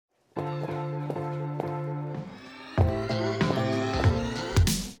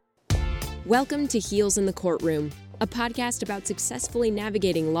Welcome to Heels in the Courtroom, a podcast about successfully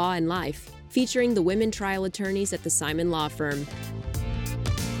navigating law and life, featuring the women trial attorneys at the Simon Law Firm.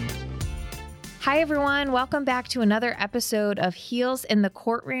 Hi, everyone. Welcome back to another episode of Heels in the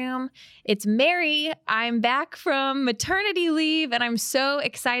Courtroom. It's Mary. I'm back from maternity leave, and I'm so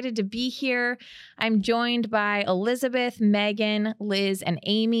excited to be here. I'm joined by Elizabeth, Megan, Liz, and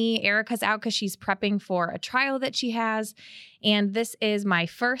Amy. Erica's out because she's prepping for a trial that she has, and this is my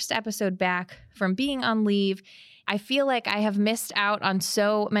first episode back from being on leave. I feel like I have missed out on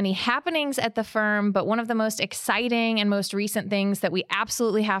so many happenings at the firm, but one of the most exciting and most recent things that we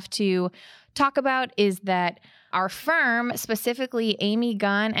absolutely have to talk about is that our firm, specifically Amy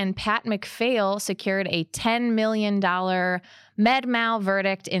Gunn and Pat McPhail, secured a $10 million med mal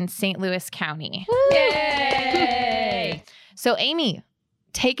verdict in St. Louis County. Yay! So Amy,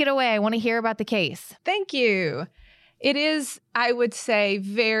 take it away. I want to hear about the case. Thank you. It is, I would say,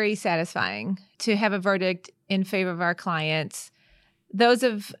 very satisfying to have a verdict in favor of our clients. Those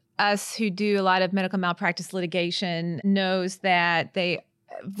of us who do a lot of medical malpractice litigation knows that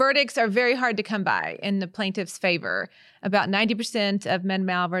verdicts are very hard to come by in the plaintiff's favor. About 90% of med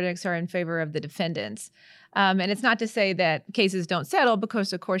mal verdicts are in favor of the defendants. And it's not to say that cases don't settle,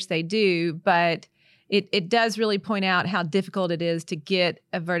 because of course they do, but it does really point out how difficult it is to get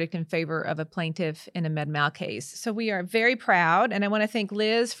a verdict in favor of a plaintiff in a med mal case. So we are very proud, and I want to thank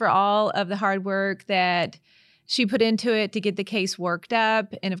Liz for all of the hard work that she put into it to get the case worked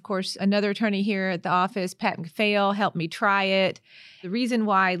up. And of course, another attorney here at the office, Pat McPhail, helped me try it. The reason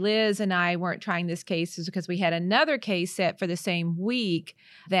why Liz and I weren't trying this case is because we had another case set for the same week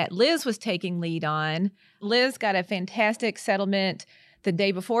that Liz was taking lead on. Liz got a fantastic settlement the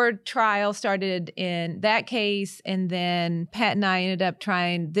day before trial started in that case, and then Pat and I ended up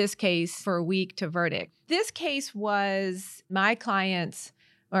trying this case for a week to verdict. This case was my client's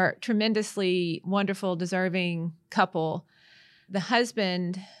tremendously wonderful, deserving couple. The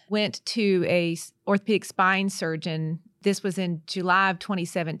husband went to a orthopedic spine surgeon. This was in July of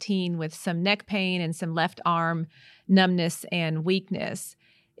 2017 with some neck pain and some left arm numbness and weakness.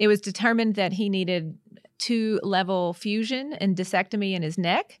 It was determined that he needed 2-level fusion and discectomy in his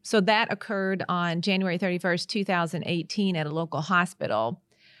neck. So that occurred on January 31st, 2018 at a local hospital.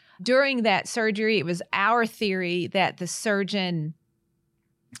 During that surgery, it was our theory that the surgeon,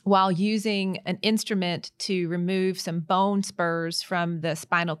 while using an instrument to remove some bone spurs from the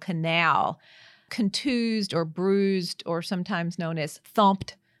spinal canal, contused or bruised, or sometimes known as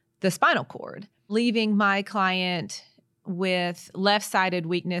thumped, the spinal cord, leaving my client with left-sided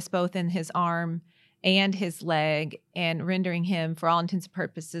weakness both in his arm and his leg, and rendering him, for all intents and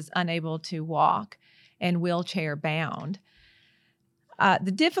purposes, unable to walk and wheelchair bound.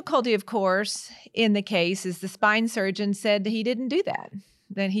 The difficulty, of course, in the case is the spine surgeon said he didn't do that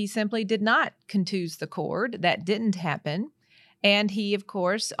he simply did not contuse the cord. That didn't happen. And he, of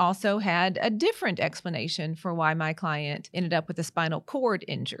course, also had a different explanation for why my client ended up with a spinal cord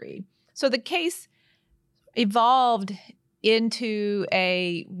injury. So the case evolved into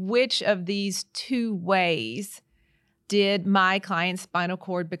which of these two ways did my client's spinal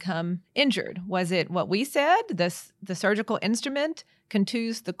cord become injured? Was it what we said, the surgical instrument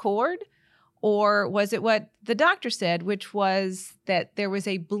contused the cord? Or was it what the doctor said, which was that there was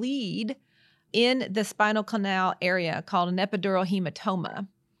a bleed in the spinal canal area called an epidural hematoma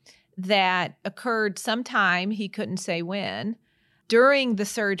that occurred sometime, he couldn't say when, during the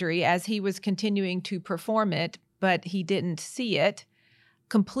surgery as he was continuing to perform it, but he didn't see it,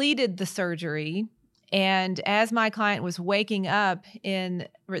 completed the surgery, and as my client was waking up in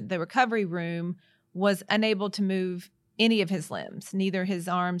the recovery room, was unable to move any of his limbs, neither his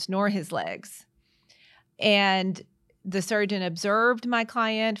arms nor his legs. And the surgeon observed my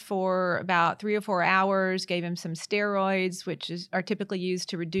client for about 3 or 4 hours, gave him some steroids, which are typically used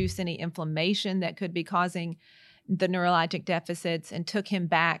to reduce any inflammation that could be causing the neurologic deficits, and took him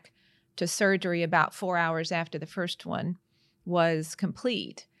back to surgery about 4 hours after the first one was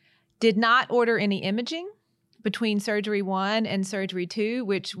complete. Did not order any imaging between surgery 1 and surgery 2,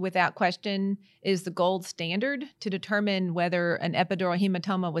 which without question is the gold standard to determine whether an epidural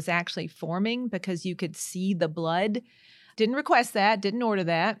hematoma was actually forming, because you could see the blood. Didn't request that, didn't order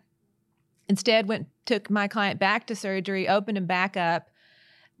that. Instead took my client back to surgery, opened him back up,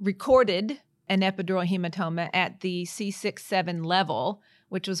 recorded an epidural hematoma at the C6-7 level,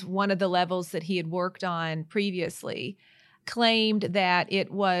 which was one of the levels that he had worked on previously, claimed that it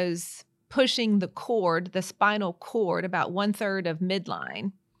was pushing the cord, the spinal cord, about 1/3 of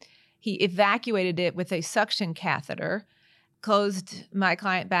midline. He evacuated it with a suction catheter, closed my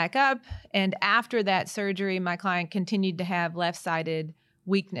client back up, and after that surgery, my client continued to have left-sided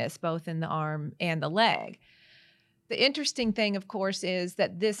weakness, both in the arm and the leg. The interesting thing, of course, is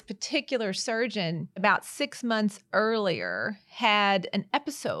that this particular surgeon, about 6 months earlier, had an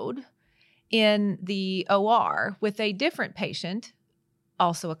episode in the OR with a different patient,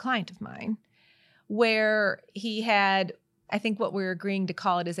 also a client of mine, where he had, I think what we're agreeing to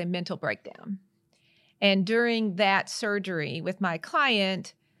call it is a mental breakdown. And during that surgery with my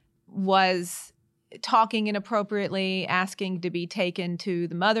client was talking inappropriately, asking to be taken to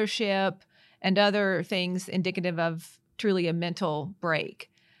the mothership, and other things indicative of truly a mental break.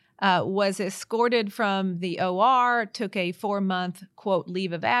 Was escorted from the OR, took a 4-month, quote,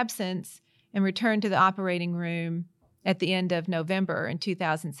 leave of absence, and returned to the operating room at the end of November in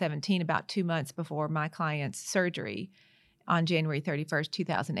 2017, about 2 months before my client's surgery on January 31st,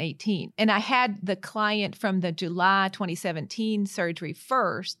 2018. And I had the client from the July 2017 surgery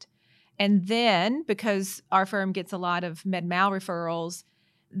first. And then, because our firm gets a lot of med-mal referrals,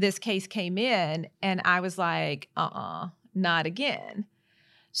 this case came in and I was like, not again.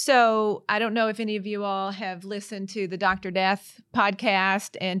 So I don't know if any of you all have listened to the Dr. Death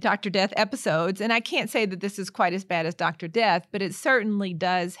podcast and Dr. Death episodes. And I can't say that this is quite as bad as Dr. Death, but it certainly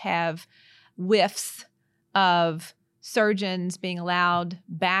does have whiffs of surgeons being allowed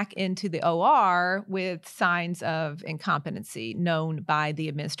back into the OR with signs of incompetency known by the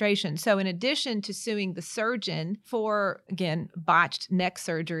administration. So in addition to suing the surgeon for, again, botched neck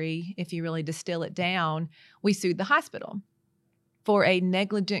surgery, if you really distill it down, we sued the hospital for a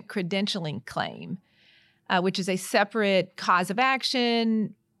negligent credentialing claim, which is a separate cause of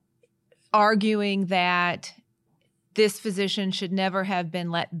action, arguing that this physician should never have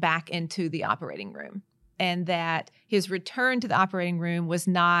been let back into the operating room, and that his return to the operating room was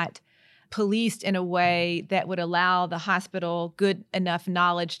not policed in a way that would allow the hospital good enough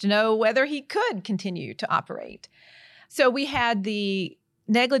knowledge to know whether he could continue to operate. So we had the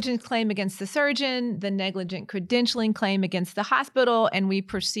negligence claim against the surgeon, the negligent credentialing claim against the hospital, and we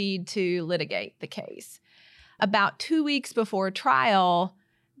proceed to litigate the case. About 2 weeks before trial,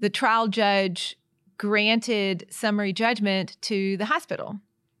 the trial judge granted summary judgment to the hospital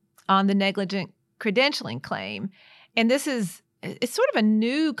on the negligent credentialing claim. And it's sort of a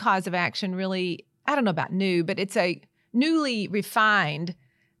new cause of action, really. I don't know about new, but it's a newly refined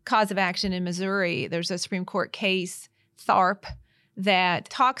cause of action in Missouri. There's a Supreme Court case, Tharp, that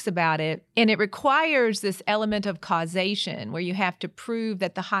talks about it. And it requires this element of causation where you have to prove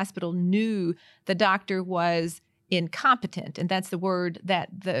that the hospital knew the doctor was incompetent. And that's the word that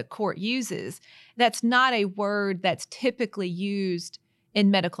the court uses. That's not a word that's typically used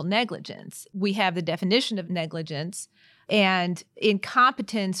in medical negligence. We have the definition of negligence, and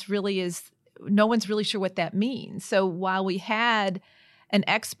incompetence really is, no one's really sure what that means. So while we had an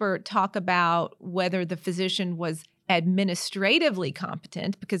expert talk about whether the physician was administratively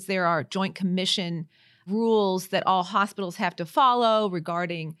competent, because there are Joint Commission rules that all hospitals have to follow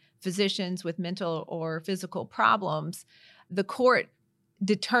regarding physicians with mental or physical problems, the court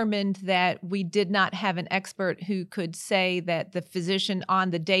determined that we did not have an expert who could say that the physician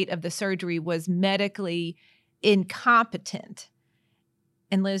on the date of the surgery was medically incompetent.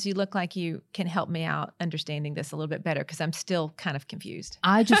 And Liz, you look like you can help me out understanding this a little bit better because I'm still kind of confused.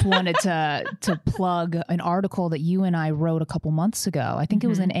 I just wanted to plug an article that you and I wrote a couple months ago. I think it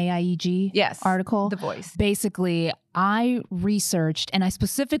was an AIEG article. The Voice. Basically, I researched, and I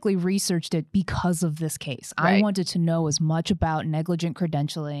specifically researched it because of this case. Right. I wanted to know as much about negligent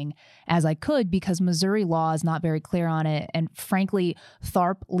credentialing as I could because Missouri law is not very clear on it. And frankly,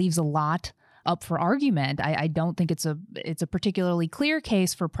 Tharp leaves a lot up for argument. I don't think it's a particularly clear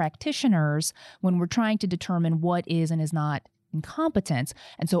case for practitioners when we're trying to determine what is and is not incompetence.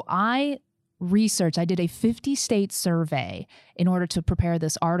 And so I did a 50-state survey in order to prepare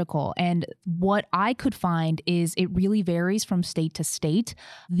this article. And what I could find is it really varies from state to state.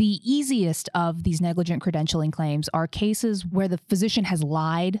 The easiest of these negligent credentialing claims are cases where the physician has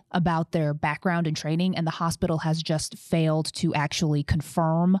lied about their background and training and the hospital has just failed to actually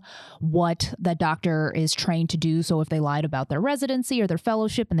confirm what the doctor is trained to do. So if they lied about their residency or their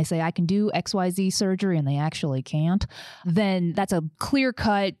fellowship and they say, I can do XYZ surgery and they actually can't, then that's a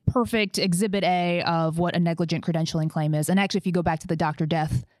clear-cut, perfect Exhibit A of what a negligent credentialing claim is. And actually, if you go back to the Dr.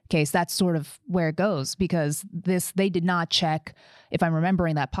 Death case, that's sort of where it goes because they did not check, if I'm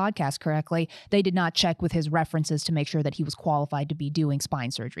remembering that podcast correctly, they did not check with his references to make sure that he was qualified to be doing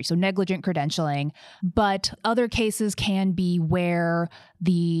spine surgery. So negligent credentialing. But other cases can be where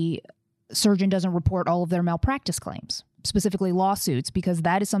the surgeon doesn't report all of their malpractice claims. specifically lawsuits, because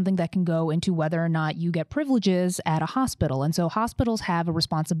that is something that can go into whether or not you get privileges at a hospital. And so hospitals have a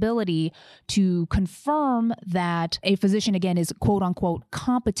responsibility to confirm that a physician, again, is quote unquote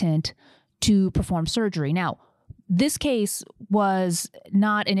competent to perform surgery. Now, this case was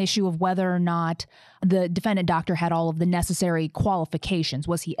not an issue of whether or not the defendant doctor had all of the necessary qualifications.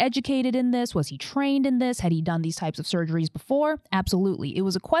 Was he educated in this? Was he trained in this? Had he done these types of surgeries before? Absolutely. It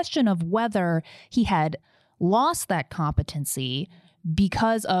was a question of whether he had lost that competency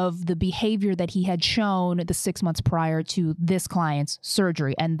because of the behavior that he had shown the 6 months prior to this client's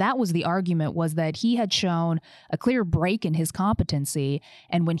surgery. And that was the argument, was that he had shown a clear break in his competency.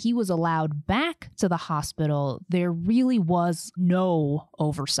 And when he was allowed back to the hospital, there really was no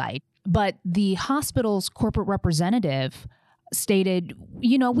oversight. But the hospital's corporate representative stated,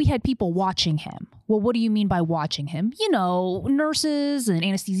 we had people watching him. Well, what do you mean by watching him? Nurses and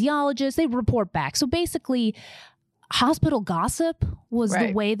anesthesiologists, they report back. So basically, hospital gossip was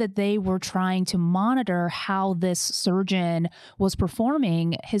the way that they were trying to monitor how this surgeon was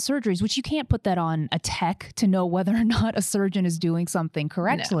performing his surgeries, which you can't put that on a tech to know whether or not a surgeon is doing something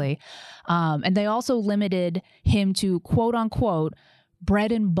correctly. No. And they also limited him to, quote unquote,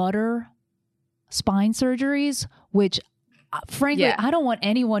 bread and butter spine surgeries, which frankly, I don't want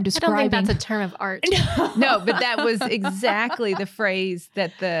anyone describing. I don't think that's a term of art. No, but that was exactly the phrase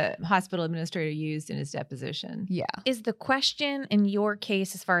that the hospital administrator used in his deposition. Yeah. Is the question in your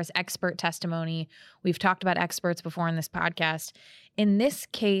case, as far as expert testimony, we've talked about experts before in this podcast. In this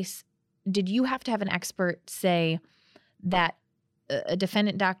case, did you have to have an expert say that a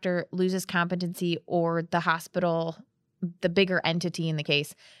defendant doctor loses competency, or the hospital, the bigger entity in the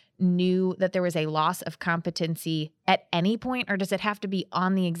case, knew that there was a loss of competency at any point, or does it have to be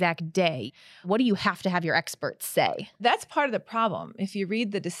on the exact day? What do you have to have your experts say? That's part of the problem. If you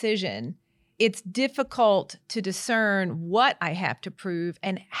read the decision, it's difficult to discern what I have to prove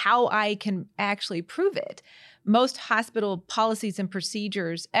and how I can actually prove it. Most hospital policies and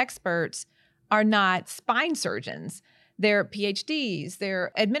procedures experts are not spine surgeons. They're PhDs,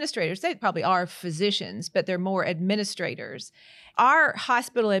 they're administrators. They probably are physicians, but they're more administrators. Our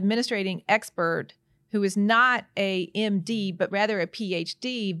hospital administrating expert, who is not a MD, but rather a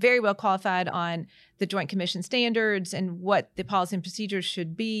PhD, very well qualified on the Joint Commission standards and what the policy and procedures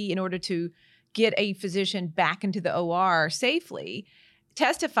should be in order to get a physician back into the OR safely,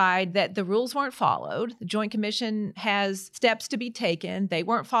 testified that the rules weren't followed. The Joint Commission has steps to be taken. They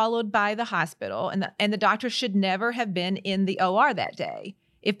weren't followed by the hospital, and the doctor should never have been in the OR that day.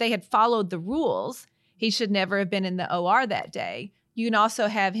 If they had followed the rules, he should never have been in the OR that day. You can also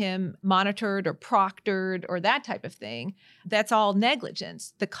have him monitored or proctored or that type of thing. That's all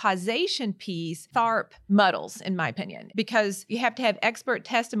negligence. The causation piece, Tharp muddles, in my opinion, because you have to have expert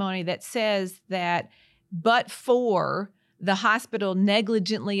testimony that says that but for the hospital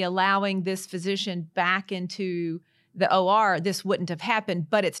negligently allowing this physician back into the OR, this wouldn't have happened.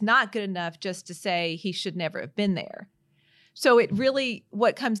 But it's not good enough just to say he should never have been there. So it really,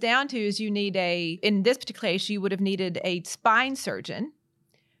 what comes down to is you need in this particular case, you would have needed a spine surgeon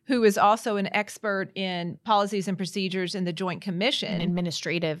who is also an expert in policies and procedures in the Joint Commission. An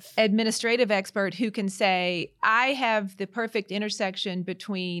administrative expert who can say, I have the perfect intersection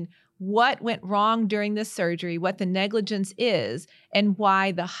between what went wrong during this surgery, what the negligence is, and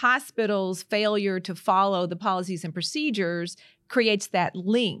why the hospital's failure to follow the policies and procedures creates that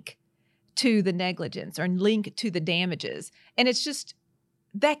link to the negligence or link to the damages. And it's just,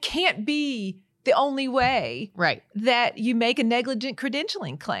 that can't be the only way that you make a negligent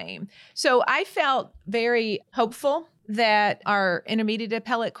credentialing claim. So I felt very hopeful that our intermediate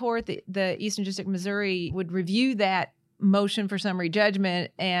appellate court, the Eastern District of Missouri, would review that motion for summary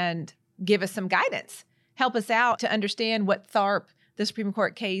judgment and give us some guidance, help us out to understand what Tharp, the Supreme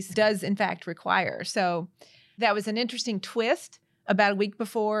Court case, does in fact require. So that was an interesting twist. About a week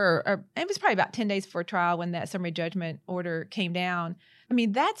before, or it was probably about 10 days before trial when that summary judgment order came down. I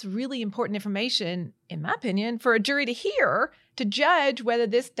mean, that's really important information, in my opinion, for a jury to hear, to judge whether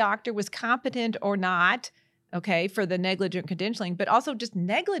this doctor was competent or not, for the negligent credentialing, but also just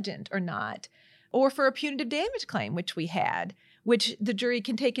negligent or not, or for a punitive damage claim, which we had, which the jury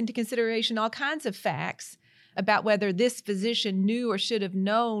can take into consideration all kinds of facts about whether this physician knew or should have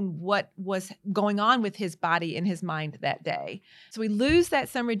known what was going on with his body and his mind that day. So we lose that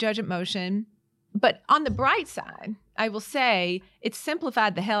summary judgment motion. But on the bright side, I will say it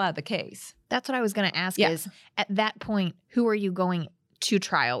simplified the hell out of the case. That's what I was going to ask is, at that point, who are you going to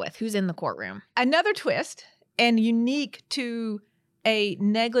trial with? Who's in the courtroom? Another twist, and unique to a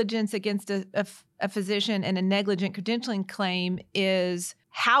negligence against a physician and a negligent credentialing claim, is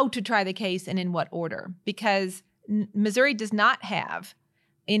how to try the case and in what order. Because Missouri does not have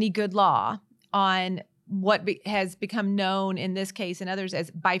any good law on what has become known in this case and others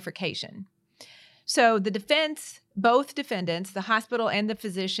as bifurcation. So the defense, both defendants, the hospital and the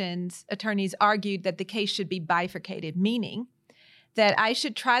physician's attorneys, argued that the case should be bifurcated, meaning that I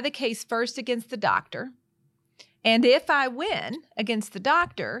should try the case first against the doctor. And if I win against the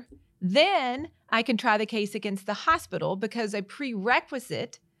doctor, then I can try the case against the hospital, because a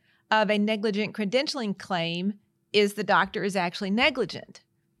prerequisite of a negligent credentialing claim is the doctor is actually negligent.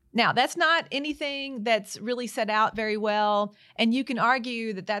 Now, that's not anything that's really set out very well, and you can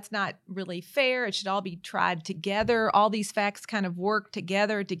argue that that's not really fair. It should all be tried together. All these facts kind of work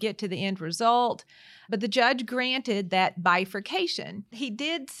together to get to the end result. But the judge granted that bifurcation. He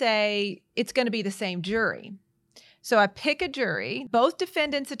did say it's going to be the same jury. So I pick a jury. Both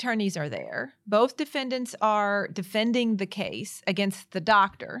defendants' attorneys are there. Both defendants are defending the case against the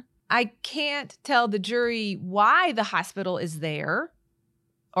doctor. I can't tell the jury why the hospital is there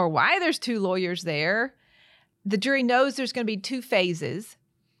or why there's two lawyers there. The jury knows there's going to be two phases.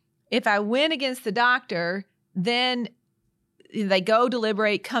 If I win against the doctor, then they go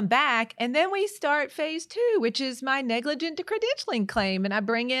deliberate, come back, and then we start phase 2, which is my negligent credentialing claim. And I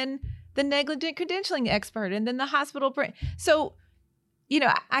bring in the negligent credentialing expert and then the hospital. So,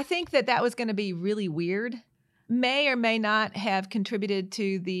 I think that was going to be really weird. May or may not have contributed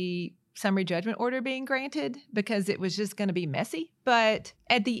to the summary judgment order being granted, because it was just going to be messy. But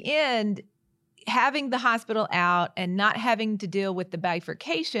at the end, having the hospital out and not having to deal with the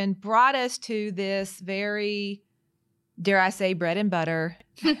bifurcation brought us to this very, dare I say, bread and butter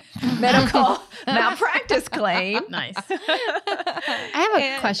medical malpractice claim. Nice. I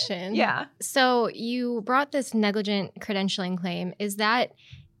have a question. Yeah. So you brought this negligent credentialing claim. Is that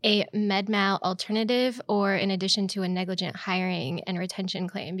a med-mal alternative or in addition to a negligent hiring and retention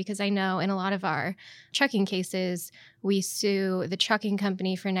claim? Because I know in a lot of our trucking cases, we sue the trucking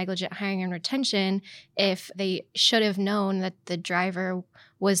company for negligent hiring and retention if they should have known that the driver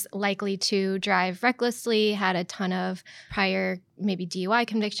was likely to drive recklessly, had a ton of prior maybe DUI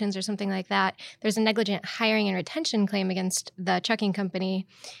convictions or something like that. There's a negligent hiring and retention claim against the trucking company.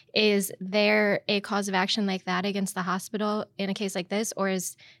 Is there a cause of action like that against the hospital in a case like this, or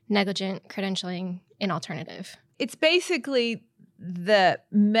is negligent credentialing an alternative? It's basically the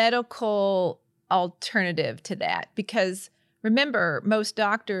medical alternative to that, because remember, most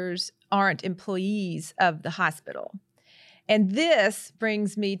doctors aren't employees of the hospital. And this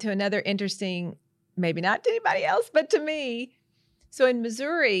brings me to another interesting, maybe not to anybody else, but to me. So in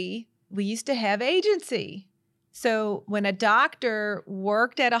Missouri, we used to have agency. So when a doctor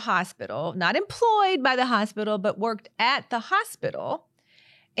worked at a hospital, not employed by the hospital, but worked at the hospital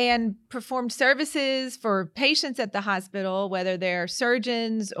and performed services for patients at the hospital, whether they're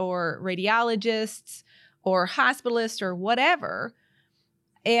surgeons or radiologists or hospitalists or whatever,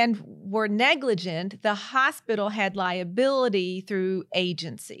 and were negligent, the hospital had liability through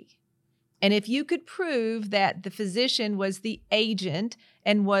agency. And if you could prove that the physician was the agent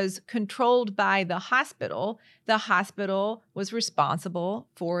and was controlled by the hospital was responsible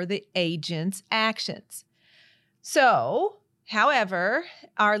for the agent's actions. So, however,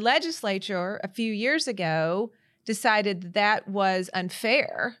 our legislature a few years ago decided that was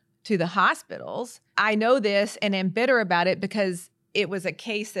unfair to the hospitals. I know this and am bitter about it because it was a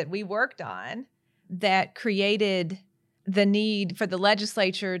case that we worked on that created the need for the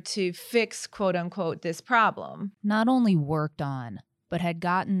legislature to fix, quote unquote, this problem. Not only worked on, but had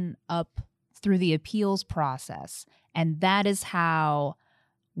gotten up through the appeals process. And that is how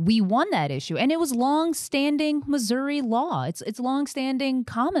we won that issue. And it was long-standing Missouri law. It's long-standing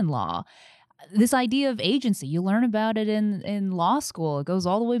common law. This idea of agency, you learn about it in law school. It goes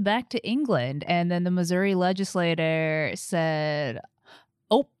all the way back to England. And then the Missouri legislator said,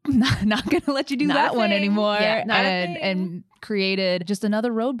 oh, not going to let you do that one anymore. Yeah, and created just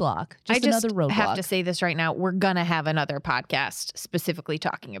another roadblock. I have to say this right now. We're going to have another podcast specifically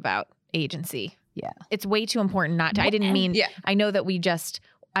talking about agency. Yeah. It's way too important not to. I didn't mean, I know that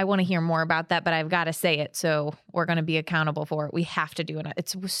I want to hear more about that, but I've got to say it. So we're going to be accountable for it. We have to do it.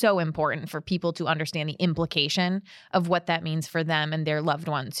 It's so important for people to understand the implication of what that means for them and their loved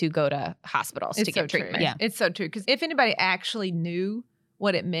ones who go to hospitals to get treatment. Yeah, it's so true. Because if anybody actually knew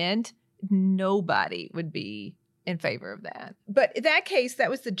what it meant, nobody would be in favor of that. But that case, that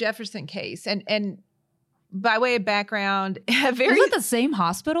was the Jefferson case. And by way of background, Was it the same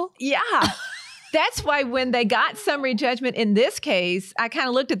hospital? Yeah. That's why when they got summary judgment in this case, I kind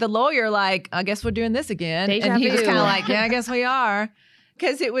of looked at the lawyer like, I guess we're doing this again. Deja and he was vu. kind of like, yeah, I guess we are.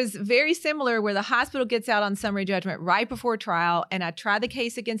 Because it was very similar where the hospital gets out on summary judgment right before trial, and I try the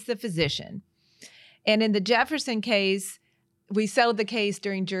case against the physician. And in the Jefferson case, we settled the case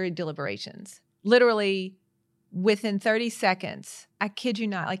during jury deliberations. Literally within 30 seconds, I kid you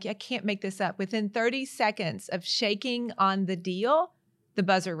not, like I can't make this up, within 30 seconds of shaking on the deal, the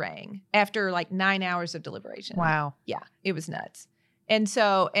buzzer rang after like 9 hours of deliberation. Wow. Yeah, it was nuts. And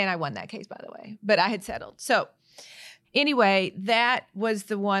I won that case, by the way, but I had settled. So anyway, that was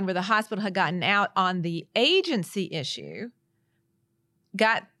the one where the hospital had gotten out on the agency issue,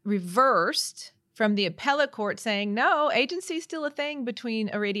 got reversed from the appellate court saying, no, agency is still a thing between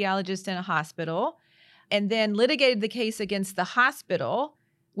a radiologist and a hospital, and then litigated the case against the hospital,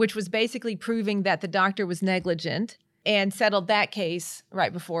 which was basically proving that the doctor was negligent, and settled that case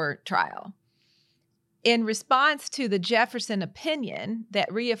right before trial. In response to the Jefferson opinion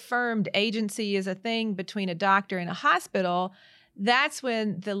that reaffirmed agency is a thing between a doctor and a hospital, that's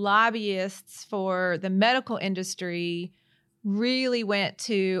when the lobbyists for the medical industry really went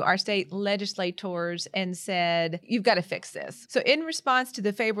to our state legislators and said, you've got to fix this. So in response to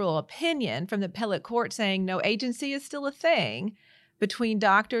the favorable opinion from the appellate court saying no, agency is still a thing between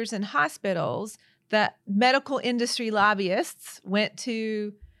doctors and hospitals, the medical industry lobbyists went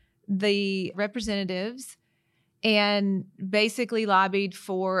to the representatives and basically lobbied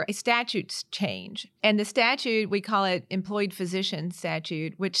for a statute change. And the statute, we call it employed physician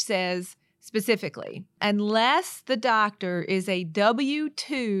statute, which says specifically, unless the doctor is a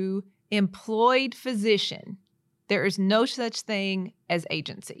W-2 employed physician, there is no such thing as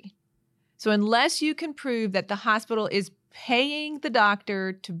agency. So unless you can prove that the hospital is paying the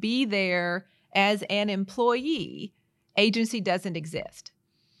doctor to be there as an employee, agency doesn't exist.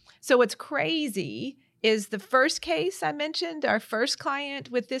 So what's crazy is the first case I mentioned, our first client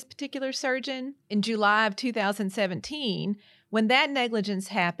with this particular surgeon in July of 2017, when that negligence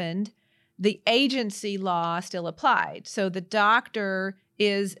happened, the agency law still applied. So the doctor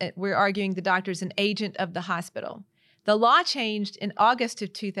we're arguing the doctor is an agent of the hospital. The law changed in August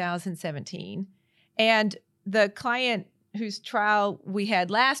of 2017, and the client whose trial we had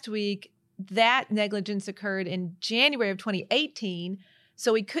last week, that negligence occurred in January of 2018,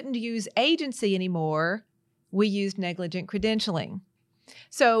 so we couldn't use agency anymore. We used negligent credentialing.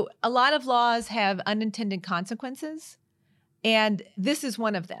 So a lot of laws have unintended consequences, and this is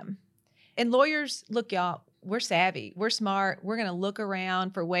one of them. And lawyers, look, y'all, we're savvy. We're smart. We're going to look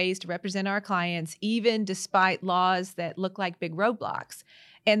around for ways to represent our clients, even despite laws that look like big roadblocks.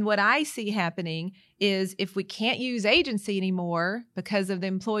 And what I see happening is if we can't use agency anymore because of the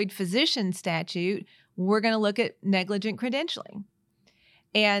employed physician statute, we're going to look at negligent credentialing.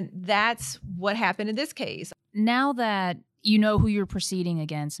 And that's what happened in this case. Now that you know who you're proceeding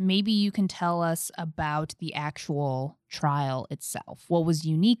against, maybe you can tell us about the actual trial itself. What was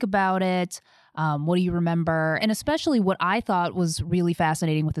unique about it? What do you remember? And especially what I thought was really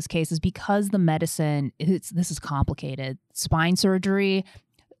fascinating with this case is because the medicine, this is complicated. Spine surgery,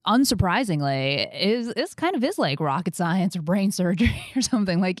 unsurprisingly, is like rocket science or brain surgery or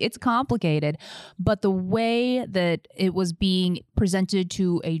something. Like, it's complicated. But the way that it was being presented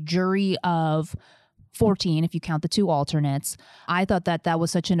to a jury of 14, if you count the two alternates, I thought that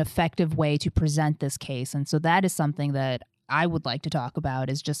was such an effective way to present this case. And so that is something that I would like to talk about,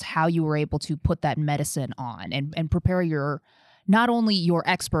 is just how you were able to put that medicine on and prepare not only your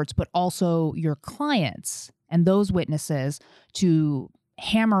experts, but also your clients and those witnesses to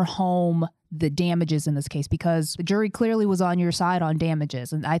hammer home the damages in this case, because the jury clearly was on your side on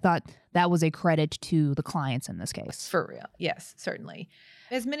damages. And I thought that was a credit to the clients in this case. For real. Yes, certainly.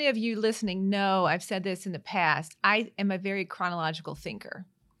 As many of you listening know, I've said this in the past, I am a very chronological thinker.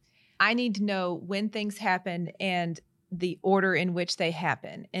 I need to know when things happen and the order in which they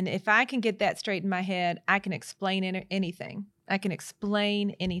happen. And if I can get that straight in my head, I can explain anything. I can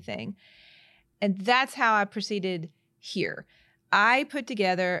explain anything. And that's how I proceeded here. I put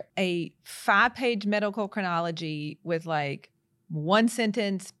together a 5-page medical chronology with like one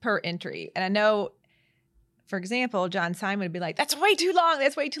sentence per entry. And I know, for example, John Simon would be like, that's way too long.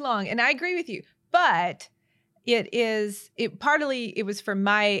 That's way too long. And I agree with you. But partly it was for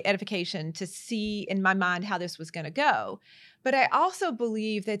my edification to see in my mind how this was going to go. But I also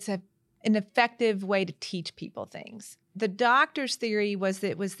believe that's an effective way to teach people things. The doctor's theory was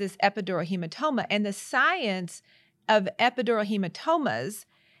that it was this epidural hematoma, and the science of epidural hematomas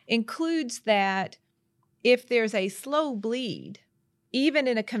includes that if there's a slow bleed, even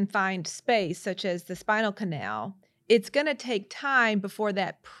in a confined space such as the spinal canal, it's going to take time before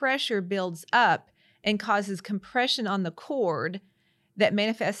that pressure builds up and causes compression on the cord that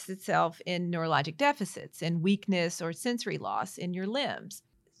manifests itself in neurologic deficits and weakness or sensory loss in your limbs.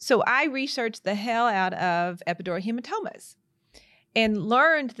 So I researched the hell out of epidural hematomas and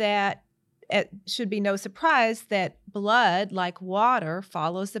learned that it should be no surprise that blood, like water,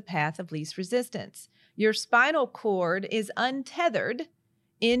 follows the path of least resistance. Your spinal cord is untethered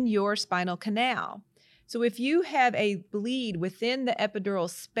in your spinal canal. So if you have a bleed within the epidural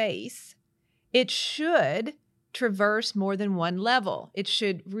space, it should traverse more than one level. It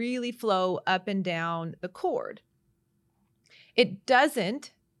should really flow up and down the cord. It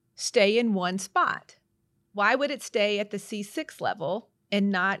doesn't stay in one spot. Why would it stay at the C6 level and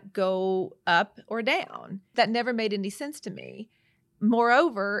not go up or down? That never made any sense to me.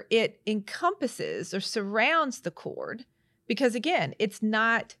 Moreover, it encompasses or surrounds the cord because, again, it's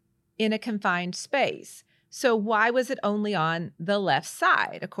not in a confined space. So why was it only on the left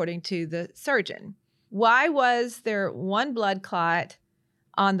side, according to the surgeon? Why was there one blood clot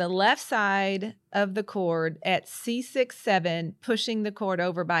on the left side of the cord at C6-7, pushing the cord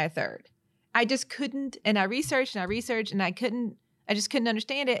over by a third? I just couldn't, and I researched and I just couldn't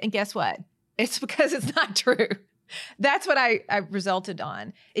understand it. And guess what? It's because it's not true. That's what I resulted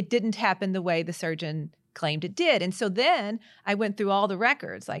on. It didn't happen the way the surgeon claimed it did. And so then I went through all the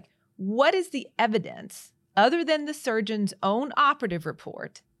records, like, what is the evidence other than the surgeon's own operative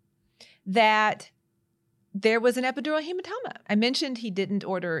report that there was an epidural hematoma? I mentioned he didn't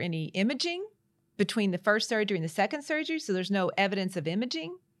order any imaging between the first surgery and the second surgery, so there's no evidence of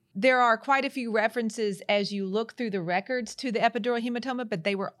imaging. There are quite a few references as you look through the records to the epidural hematoma, but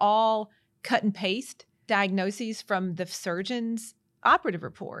they were all cut and paste diagnoses from the surgeon's operative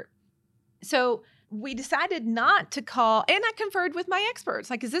report. So we decided not to call, and I conferred with my experts,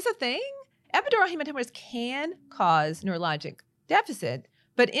 like, is this a thing? Epidural hematomas can cause neurologic deficit,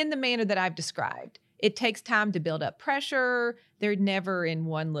 but in the manner that I've described. It takes time to build up pressure. They're never in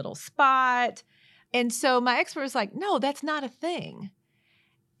one little spot. And so my expert was like, no, that's not a thing.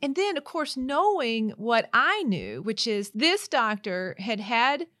 And then, of course, knowing what I knew, which is this doctor had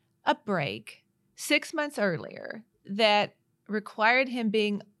had a break 6 months earlier that required him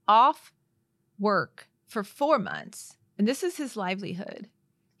being off work for 4 months. And this is his livelihood.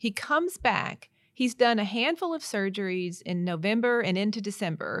 He comes back. He's done a handful of surgeries in November and into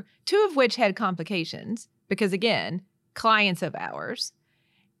December, 2 of which had complications because, again, clients of ours.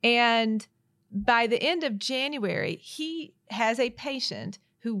 And by the end of January, he has a patient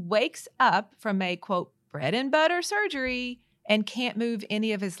who wakes up from a, quote, bread and butter surgery and can't move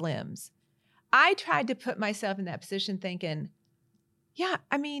any of his limbs. I tried to put myself in that position thinking, yeah,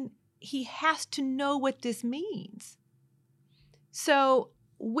 I mean, he has to know what this means. So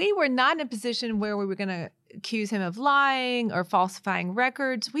we were not in a position where we were going to accuse him of lying or falsifying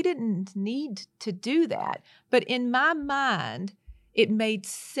records. We didn't need to do that. But in my mind, it made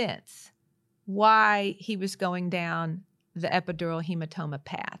sense why he was going down the epidural hematoma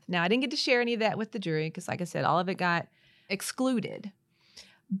path. Now, I didn't get to share any of that with the jury because, like I said, all of it got excluded.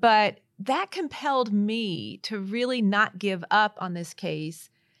 But that compelled me to really not give up on this case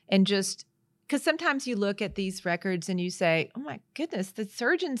and just, because sometimes you look at these records and you say, oh my goodness, the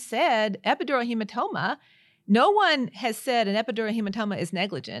surgeon said epidural hematoma. No one has said an epidural hematoma is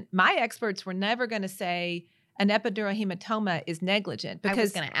negligent. My experts were never going to say an epidural hematoma is negligent. Because I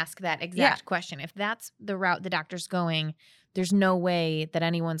was going to ask that exact question. If that's the route the doctor's going, there's no way that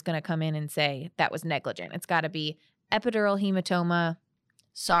anyone's going to come in and say that was negligent. It's got to be epidural hematoma,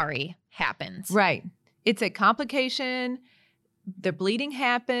 sorry, happens. Right. It's a complication. The bleeding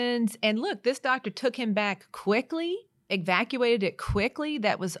happens. And look, this doctor took him back quickly, evacuated it quickly.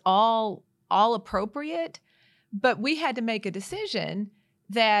 That was all appropriate. But we had to make a decision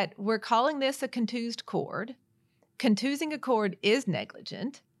that we're calling this a contused cord. Contusing a cord is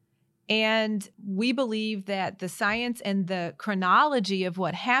negligent. And we believe that the science and the chronology of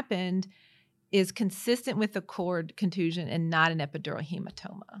what happened is consistent with the cord contusion and not an epidural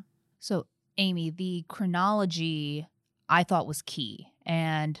hematoma. So, Amy, the chronology I thought was key,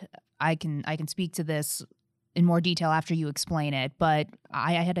 and I can speak to this in more detail after you explain it, but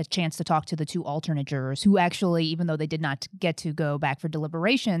I had a chance to talk to the 2 alternate jurors who actually, even though they did not get to go back for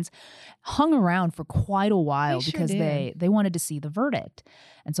deliberations, hung around for quite a while because they wanted to see the verdict.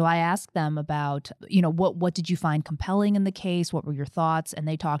 And so I asked them about, what did you find compelling in the case? What were your thoughts? And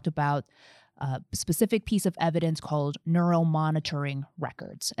they talked about a specific piece of evidence called neuromonitoring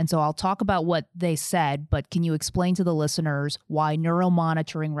records. And so I'll talk about what they said, but can you explain to the listeners why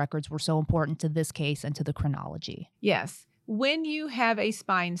neuromonitoring records were so important to this case and to the chronology? Yes. When you have a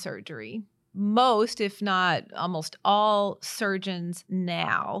spine surgery, most, if not almost all surgeons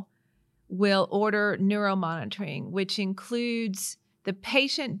now will order neuromonitoring, which includes the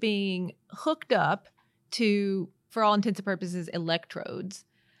patient being hooked up to, for all intents and purposes, electrodes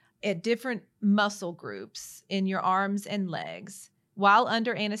at different muscle groups in your arms and legs while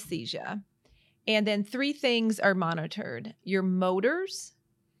under anesthesia. And then 3 things are monitored: your motors,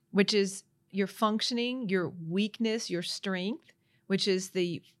 which is your functioning, your weakness, your strength, which is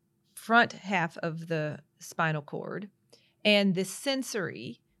the front half of the spinal cord, and the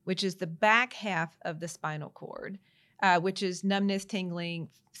sensory, which is the back half of the spinal cord, which is numbness, tingling,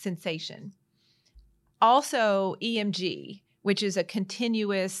 sensation. Also, EMG, which is a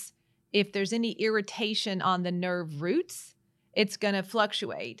continuous, if there's any irritation on the nerve roots, it's going to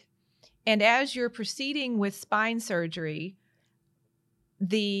fluctuate. And as you're proceeding with spine surgery,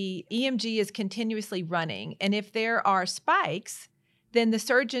 the EMG is continuously running. And if there are spikes, then the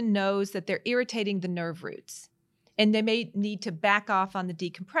surgeon knows that they're irritating the nerve roots. And they may need to back off on the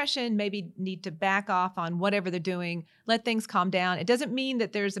decompression, maybe need to back off on whatever they're doing, let things calm down. It doesn't mean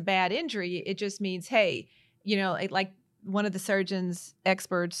that there's a bad injury. It just means, hey, like one of the surgeons,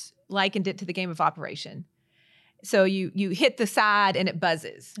 experts, likened it to the game of Operation. So you hit the side and it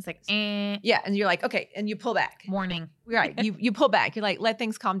buzzes. It's like, eh. Yeah, and you're like, okay, and you pull back. Warning. Right, you pull back. You're like, let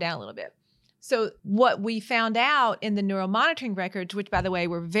things calm down a little bit. So what we found out in the neuromonitoring records, which, by the way,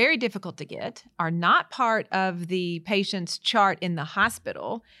 were very difficult to get, are not part of the patient's chart in the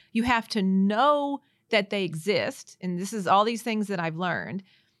hospital. You have to know that they exist. And this is all these things that I've learned.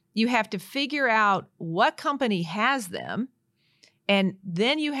 You have to figure out what company has them, and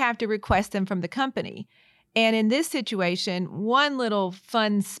then you have to request them from the company. And in this situation, one little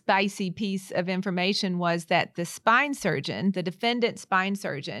fun, spicy piece of information was that the spine surgeon, the defendant spine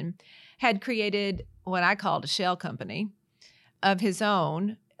surgeon, had created what I called a shell company of his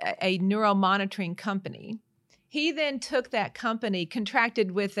own, a neuromonitoring company. He then took that company,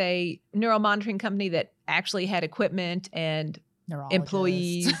 contracted with a neuromonitoring company that actually had equipment and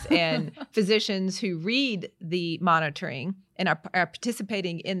employees and physicians who read the monitoring and are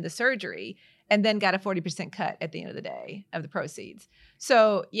participating in the surgery, and then got a 40% cut at the end of the day of the proceeds.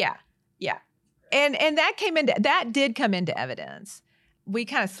 So yeah. And that did come into evidence. We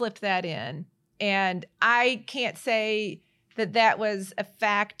kind of slipped that in. And I can't say that was a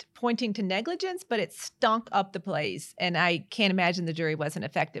fact pointing to negligence, but it stunk up the place. And I can't imagine the jury wasn't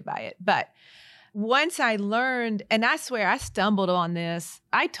affected by it. But once I learned, and I swear I stumbled on this,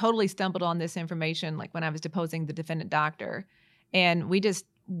 I totally stumbled on this information, like when I was deposing the defendant doctor. And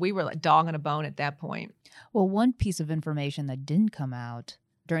we were like dog on a bone at that point. Well, one piece of information that didn't come out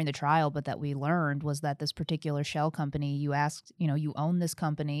during the trial, but that we learned, was that this particular shell company, you asked, you own this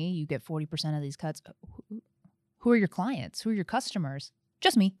company, you get 40% of these cuts. Who are your clients? Who are your customers?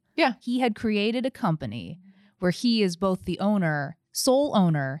 Just me. Yeah. He had created a company where he is both the owner, sole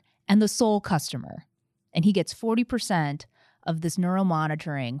owner, and the sole customer. And he gets 40% of this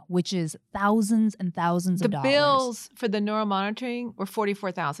neuromonitoring, which is thousands and thousands of dollars. The bills for the neuromonitoring were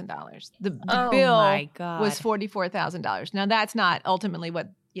 $44,000. The Oh bill my God. was $44,000. Now, that's not ultimately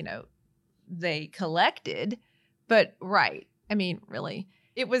what, they collected, but right. I mean, really,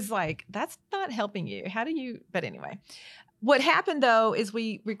 it was like, that's not helping you. How do you, but anyway. What happened, though, is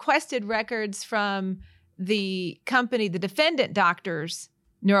we requested records from the company, the defendant doctor's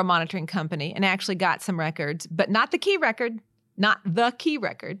neuromonitoring company, and actually got some records, but not the key record,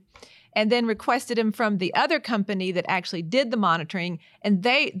 and then requested them from the other company that actually did the monitoring, and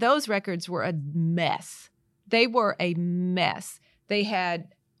those records were a mess. They were a mess. They had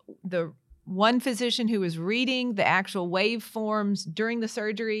the one physician who was reading the actual waveforms during the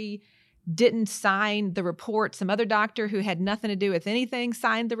surgery didn't sign the report. Some other doctor who had nothing to do with anything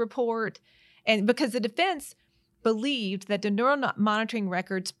signed the report. And because the defense believed that the neuromonitoring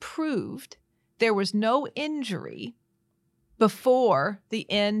records proved there was no injury before the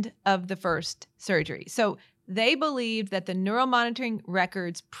end of the first surgery. So they believed that the neuromonitoring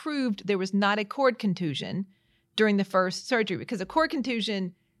records proved there was not a cord contusion during the first surgery, because a cord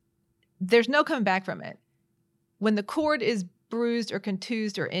contusion, there's no coming back from it. When the cord is bruised or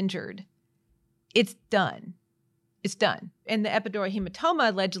contused or injured, it's done. It's done. And the epidural hematoma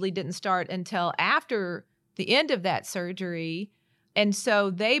allegedly didn't start until after the end of that surgery. And so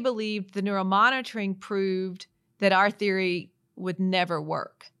they believed the neuromonitoring proved that our theory would never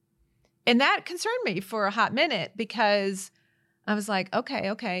work. And that concerned me for a hot minute, because I was like,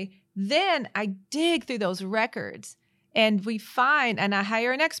 okay. Then I dig through those records, and we find, and I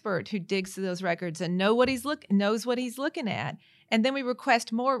hire an expert who digs through those records and knows what he's looking at. And then we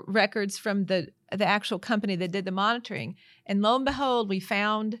request more records from the actual company that did the monitoring. And lo and behold, we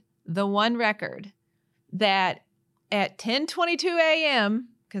found the one record that at 10:22 a.m.,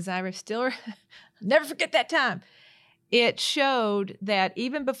 because I still never forget that time, it showed that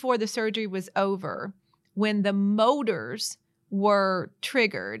even before the surgery was over, when the motors were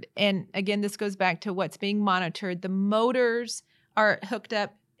triggered, and again, this goes back to what's being monitored, the motors are hooked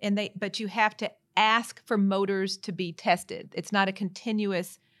up, but you have to ask for motors to be tested. It's not a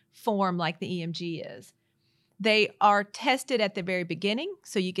continuous form like the EMG is. They are tested at the very beginning,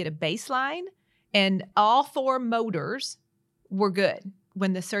 so you get a baseline, and all 4 motors were good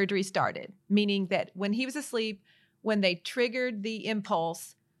when the surgery started, meaning that when he was asleep, when they triggered the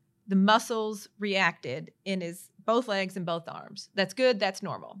impulse, the muscles reacted in his both legs and both arms. That's good, that's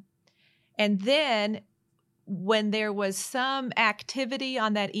normal. And then when there was some activity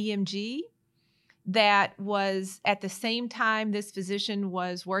on that EMG that was at the same time this physician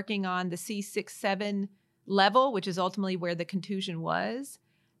was working on the C6-7 level, which is ultimately where the contusion was,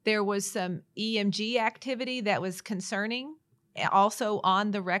 there was some EMG activity that was concerning, also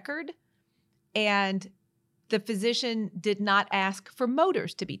on the record. And the physician did not ask for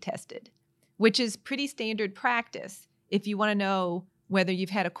motors to be tested, which is pretty standard practice if you want to know whether you've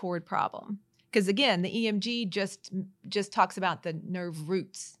had a cord problem. Because again, the EMG just talks about the nerve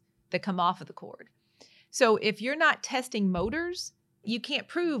roots that come off of the cord. So if you're not testing motors, you can't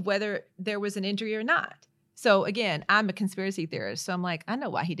prove whether there was an injury or not. So again, I'm a conspiracy theorist, so I'm like, I know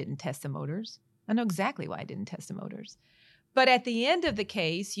why he didn't test the motors. I know exactly why he didn't test the motors. But at the end of the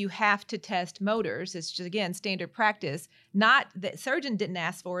case, you have to test motors. It's just, again, standard practice. Not the surgeon didn't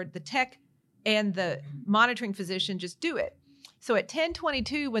ask for it. The tech and the monitoring physician just do it. So at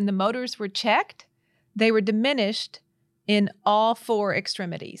 10:22, when the motors were checked, they were diminished in all 4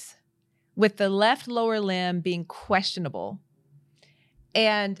 extremities, with the left lower limb being questionable.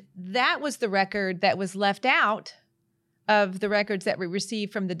 And that was the record that was left out of the records that we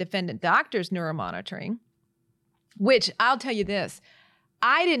received from the defendant doctor's neuromonitoring, which I'll tell you this,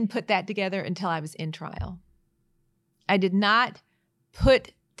 I didn't put that together until I was in trial. I did not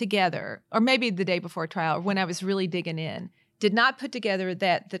put together, or maybe the day before trial, or when I was really digging in, did not put together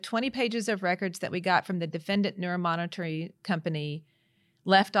that the 20 pages of records that we got from the defendant neuromonitoring company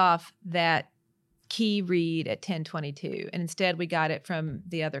left off that key read at 10:22, and instead we got it from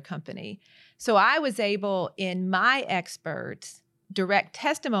the other company. So I was able, in my experts' direct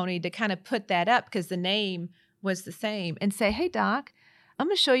testimony, to kind of put that up because the name was the same and say, hey, doc, I'm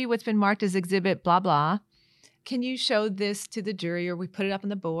going to show you what's been marked as exhibit blah, blah. Can you show this to the jury? Or we put it up on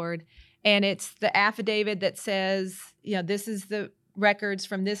the board. And it's the affidavit that says, this is the records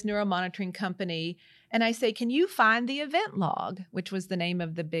from this neuromonitoring company. And I say, can you find the event log, which was the name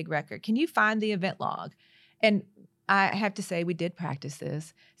of the big record? Can you find the event log? And I have to say, we did practice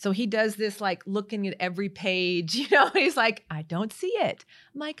this. So he does this, like looking at every page, he's like, I don't see it.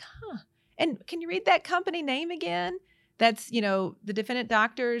 I'm like, huh. And can you read that company name again? That's, the defendant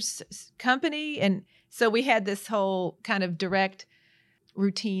doctor's company. And so we had this whole kind of direct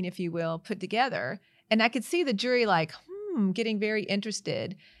routine, if you will, put together. And I could see the jury like, getting very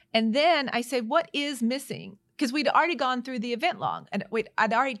interested. And then I said, what is missing? Because we'd already gone through the event log. And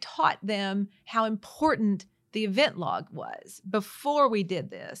I'd already taught them how important the event log was before we did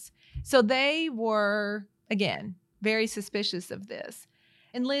this. So they were, again, very suspicious of this.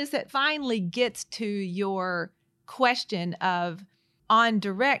 And Liz, that finally gets to your question of, on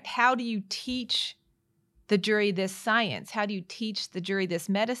direct, how do you teach the jury this science? How do you teach the jury this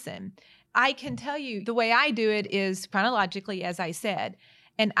medicine? I can tell you the way I do it is chronologically, as I said.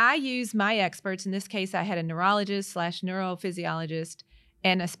 And I use my experts. In this case, I had a neurologist / neurophysiologist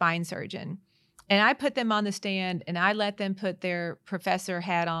and a spine surgeon. And I put them on the stand and I let them put their professor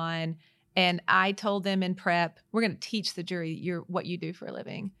hat on. And I told them in prep, we're going to teach the jury what you do for a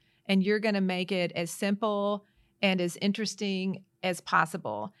living. And you're going to make it as simple and as interesting as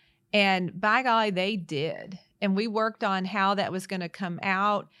possible. And by golly, they did. And we worked on how that was going to come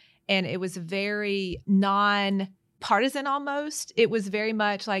out. And it was very non-partisan almost. It was very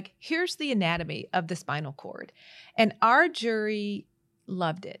much like, here's the anatomy of the spinal cord. And our jury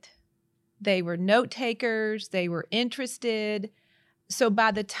loved it. They were note takers. They were interested. So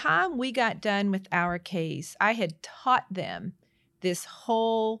by the time we got done with our case, I had taught them this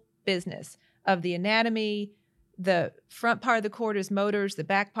whole business of the anatomy. The front part of the cord is motors, the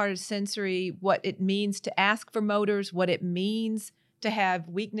back part is sensory, what it means to ask for motors, what it means to have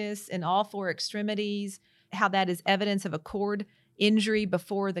weakness in all 4 extremities, how that is evidence of a cord injury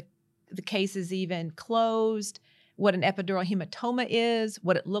before the case is even closed, what an epidural hematoma is,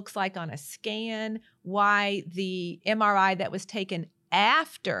 what it looks like on a scan, why the MRI that was taken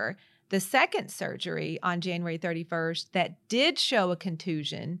after the second surgery on January 31st that did show a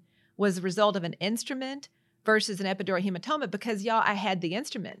contusion was the result of an instrument versus an epidural hematoma, because I had the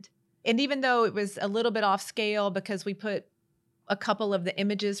instrument. And even though it was a little bit off scale because we put a couple of the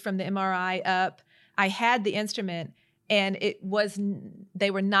images from the MRI up, I had the instrument and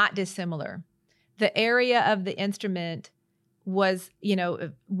they were not dissimilar. The area of the instrument was,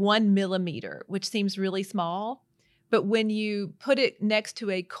 1 millimeter, which seems really small. But when you put it next to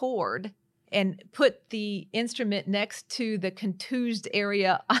a cord and put the instrument next to the contused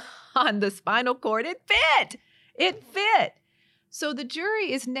area on the spinal cord, it fit. It fit. So the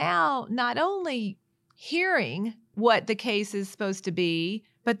jury is now not only hearing what the case is supposed to be,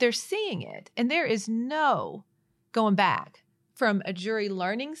 but they're seeing it. And there is no going back from a jury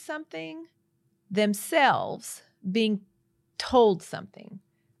learning something, themselves being told something.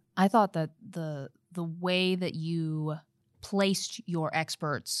 I thought that the way that you placed your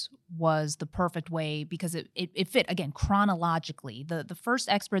experts was the perfect way because it fit, again, chronologically. The first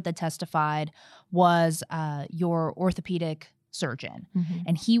expert that testified was your orthopedic surgeon. Mm-hmm.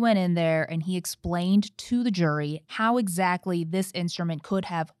 And he went in there and he explained to the jury how exactly this instrument could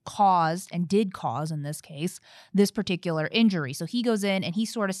have caused, and did cause in this case, this particular injury. So he goes in and he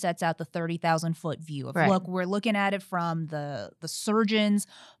sort of sets out the 30,000-foot view of, look, we're looking at it from the surgeon's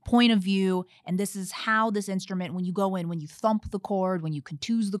point of view, and this is how this instrument, when you go in, when you thump the cord, when you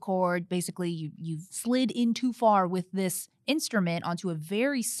contuse the cord, basically you've slid in too far with this instrument onto a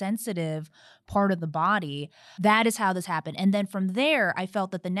very sensitive part of the body. That is how this happened. And then from there, I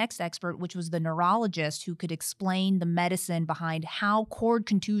felt that the next expert, which was the neurologist who could explain the medicine behind how cord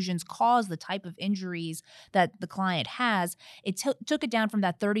contusions cause the type of injuries that the client has, it took it down from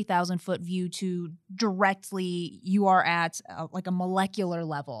that 30,000-foot view to directly you are at like a molecular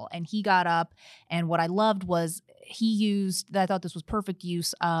level. And he got up, and what I loved was he used, I thought this was perfect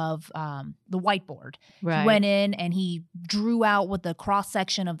use of the whiteboard. Right. He went in and he drew out what the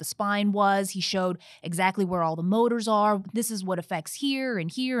cross-section of the spine was. He showed exactly where all the motors are. This is what affects here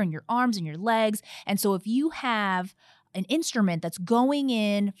and your arms and your legs. And so if you have an instrument that's going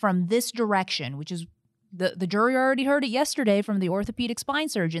in from this direction, which is the jury already heard it yesterday from the orthopedic spine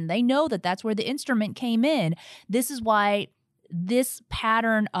surgeon. They know that that's where the instrument came in. This is why this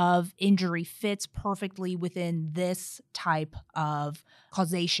pattern of injury fits perfectly within this type of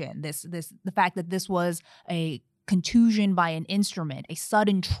causation. The fact that this was a contusion by an instrument, a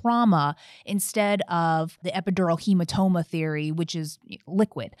sudden trauma, instead of the epidural hematoma theory, which is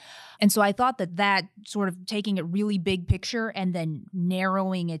liquid. And so I thought that sort of taking it really big picture and then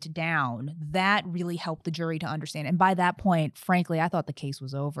narrowing it down, that really helped the jury to understand. And by that point, frankly, I thought the case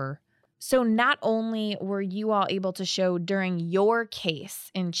was over. So not only were you all able to show during your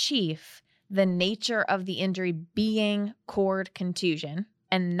case in chief the nature of the injury being cord contusion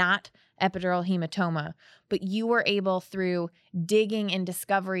and not epidural hematoma, but you were able, through digging and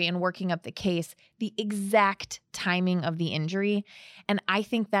discovery and working up the case, the exact timing of the injury. And I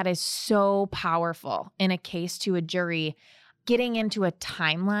think that is so powerful in a case to a jury. Getting into a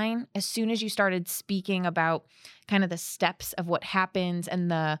timeline, as soon as you started speaking about kind of the steps of what happens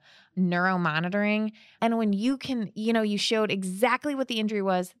and the neuromonitoring, and when you can, you showed exactly what the injury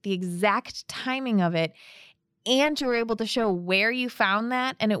was, the exact timing of it, and you were able to show where you found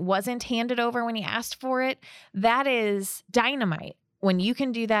that and it wasn't handed over when you asked for it, that is dynamite. When you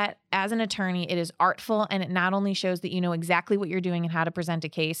can do that as an attorney, it is artful, and it not only shows that you know exactly what you're doing and how to present a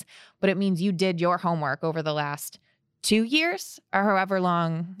case, but it means you did your homework over the last 2 years or however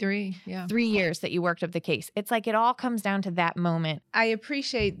long. 3 years that you worked up the case. It's like it all comes down to that moment. I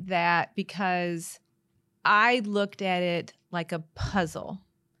appreciate that because I looked at it like a puzzle.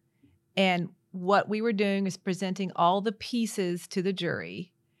 And what we were doing is presenting all the pieces to the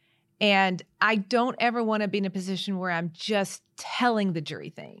jury. And I don't ever want to be in a position where I'm just telling the jury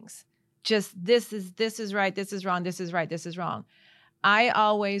things. Just this is right, this is wrong, this is right, this is wrong. I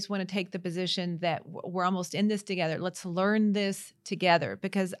always want to take the position that we're almost in this together. Let's learn this together,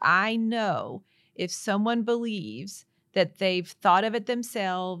 because I know if someone believes that they've thought of it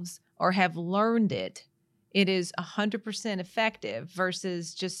themselves or have learned it, it is 100% effective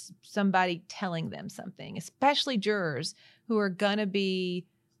versus just somebody telling them something, especially jurors who are going to be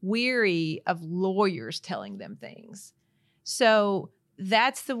weary of lawyers telling them things. So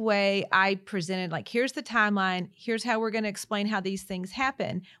that's the way I presented, like, here's the timeline. Here's how we're going to explain how these things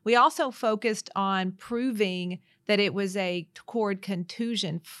happen. We also focused on proving that it was a cord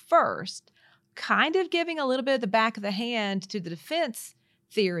contusion first, kind of giving a little bit of the back of the hand to the defense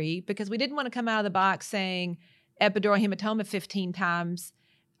theory, because we didn't want to come out of the box saying epidural hematoma 15 times.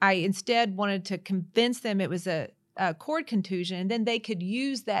 I instead wanted to convince them it was a cord contusion, and then they could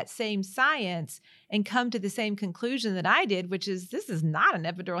use that same science and come to the same conclusion that I did, which is this is not an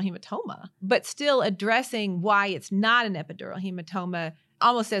epidural hematoma, but still addressing why it's not an epidural hematoma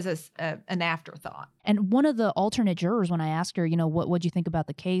almost as an afterthought. And one of the alternate jurors, when I asked her, what'd you think about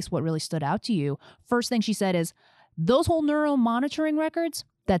the case? What really stood out to you? First thing she said is, those whole neuromonitoring records,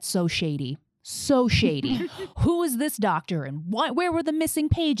 that's so shady. So shady. Who is this doctor? And where were the missing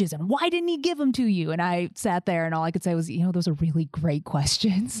pages? And why didn't he give them to you? And I sat there and all I could say was, those are really great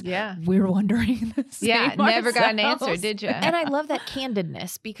questions. Yeah. We're wondering the same never got an ourselves. answer, did you? And I love that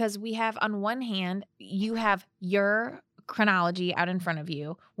candidness, because we have, on one hand, you have your chronology out in front of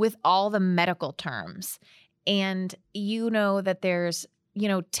you with all the medical terms. And you know that there's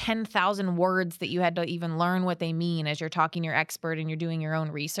 10,000 words that you had to even learn what they mean as you're talking to your expert and you're doing your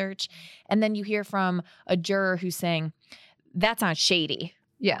own research. And then you hear from a juror who's saying, that sounds shady.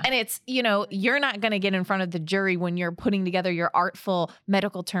 Yeah. And it's, you're not going to get in front of the jury when you're putting together your artful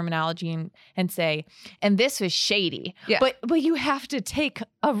medical terminology and say, and this was shady. Yeah. But you have to take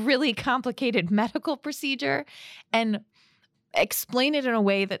a really complicated medical procedure and explain it in a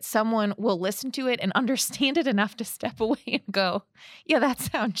way that someone will listen to it and understand it enough to step away and go, yeah, that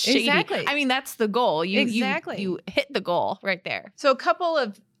sounds shady. Exactly. I mean, that's the goal. You hit the goal right there. So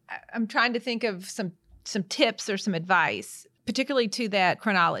I'm trying to think of some tips or some advice, particularly to that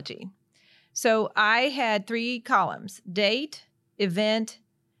chronology. So I had 3 columns: date, event,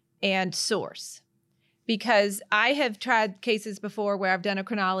 and source. Because I have tried cases before where I've done a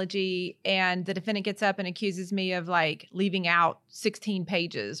chronology and the defendant gets up and accuses me of leaving out 16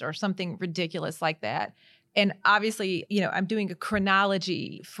 pages or something ridiculous like that. And obviously, I'm doing a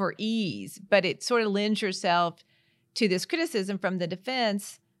chronology for ease, but it sort of lends yourself to this criticism from the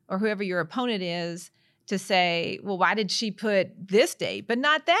defense or whoever your opponent is to say, well, why did she put this date but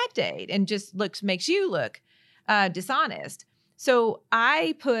not that date? And just makes you look dishonest. So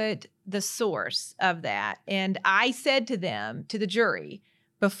I put the source of that. And I said to the jury,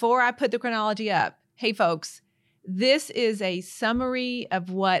 before I put the chronology up, hey, folks, this is a summary of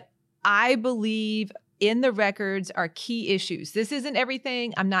what I believe in the records are key issues. This isn't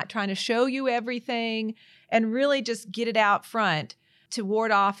everything. I'm not trying to show you everything, and really just get it out front to ward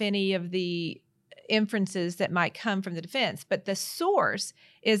off any of the inferences that might come from the defense. But the source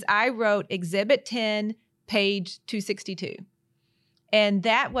is I wrote Exhibit 10, page 262. And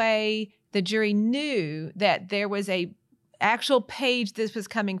that way, the jury knew that there was a actual page this was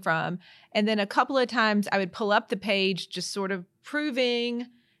coming from. And then a couple of times I would pull up the page, just sort of proving,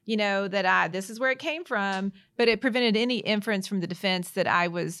 that this is where it came from. But it prevented any inference from the defense that I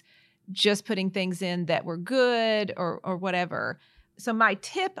was just putting things in that were good or whatever. So my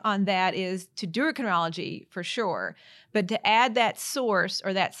tip on that is to do a chronology for sure, but to add that source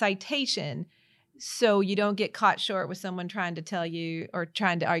or that citation so you don't get caught short with someone trying to tell you or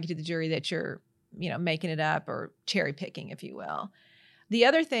trying to argue to the jury that you're, making it up or cherry picking, if you will. The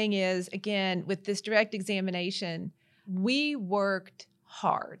other thing is, again, with this direct examination, we worked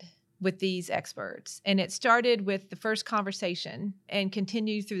hard with these experts. And it started with the first conversation and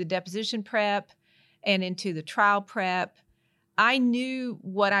continued through the deposition prep and into the trial prep. I knew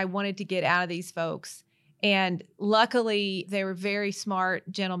what I wanted to get out of these folks. And luckily, they were very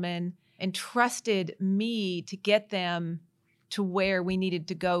smart gentlemen and trusted me to get them to where we needed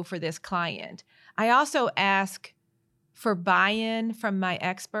to go for this client. I also ask for buy-in from my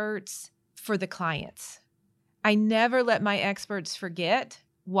experts for the clients. I never let my experts forget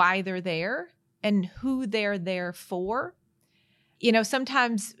why they're there and who they're there for.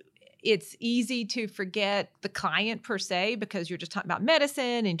 Sometimes it's easy to forget the client per se because you're just talking about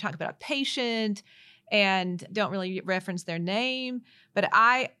medicine and you talk about a patient and don't really reference their name. But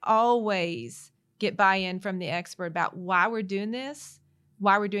I always get buy-in from the expert about why we're doing this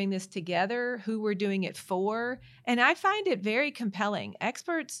together, who we're doing it for. And I find it very compelling.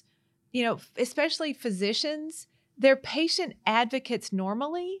 Experts, especially physicians, they're patient advocates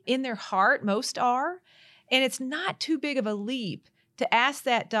normally in their heart, most are. And it's not too big of a leap to ask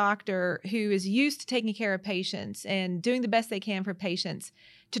that doctor who is used to taking care of patients and doing the best they can for patients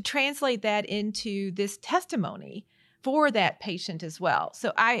to translate that into this testimony for that patient as well.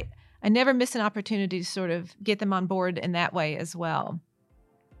 So I never miss an opportunity to sort of get them on board in that way as well.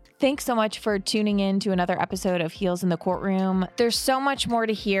 Thanks so much for tuning in to another episode of Heels in the Courtroom. There's so much more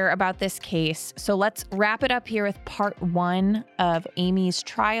to hear about this case, so let's wrap it up here with part 1 of Amy's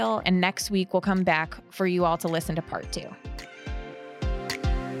trial, and next week we'll come back for you all to listen to part 2.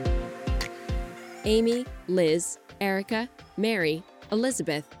 Amy, Liz, Erica, Mary,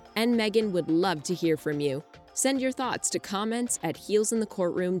 Elizabeth, and Megan would love to hear from you. Send your thoughts to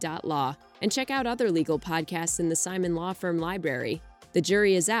comments@heelsinthecourtroom.law and check out other legal podcasts in the Simon Law Firm library. The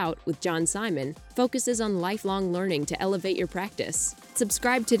Jury is Out with John Simon focuses on lifelong learning to elevate your practice.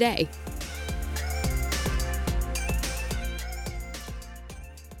 Subscribe today.